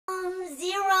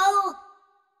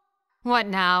What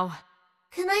now?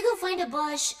 Can I go find a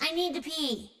bush? I need to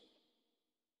pee.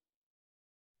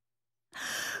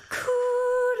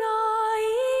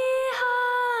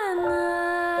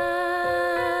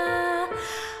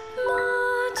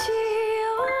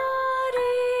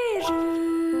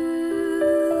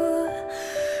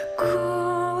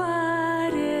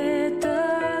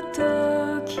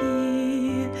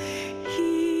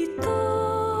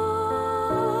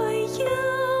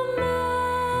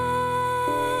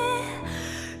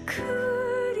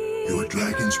 Your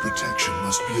dragon's protection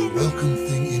must be a welcome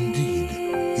thing indeed.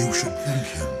 You should thank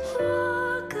him.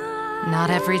 Not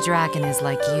every dragon is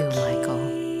like you, Michael.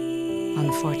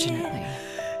 Unfortunately.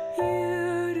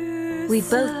 We've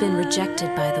both been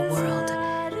rejected by the world.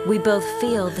 We both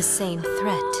feel the same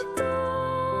threat.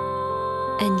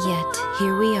 And yet,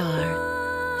 here we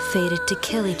are, fated to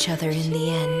kill each other in the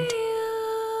end.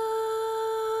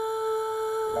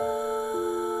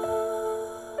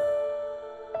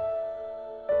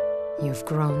 You've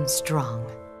grown strong,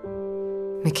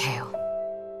 Mikhail.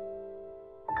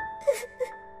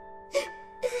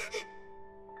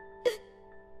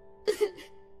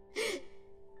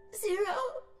 Zero,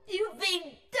 you big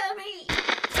dummy!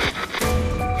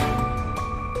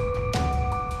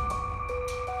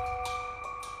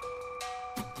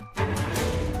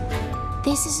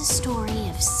 This is a story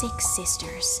of 6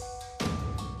 sisters.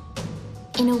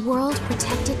 In a world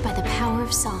protected by the power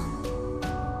of song.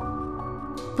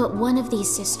 But one of these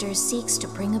sisters seeks to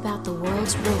bring about the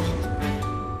world's ruin.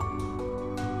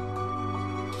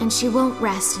 And she won't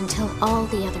rest until all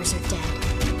the others are dead.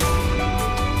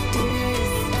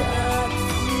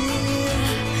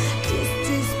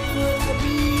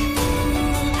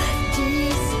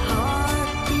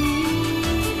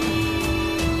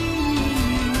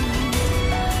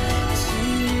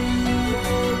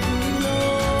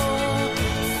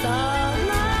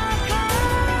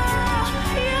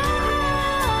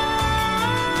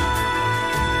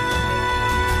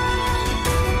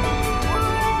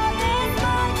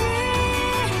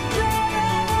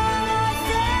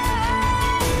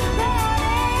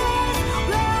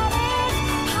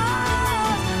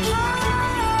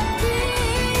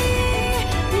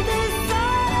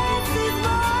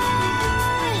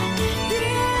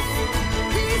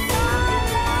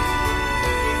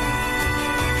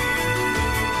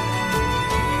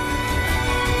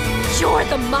 You're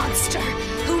the monster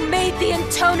who made the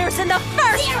intoners in the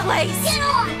first place! Get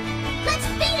on! Let's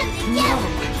beat him together!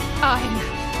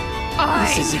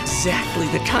 This is exactly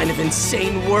the kind of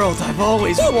insane world I've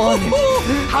always wanted.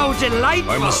 How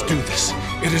delightful! I must do this.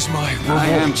 It is my reward. I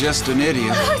am just an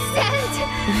idiot. Oh,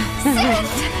 Sent!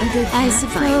 I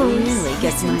suppose really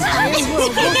gets my this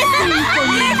world will sing for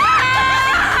me.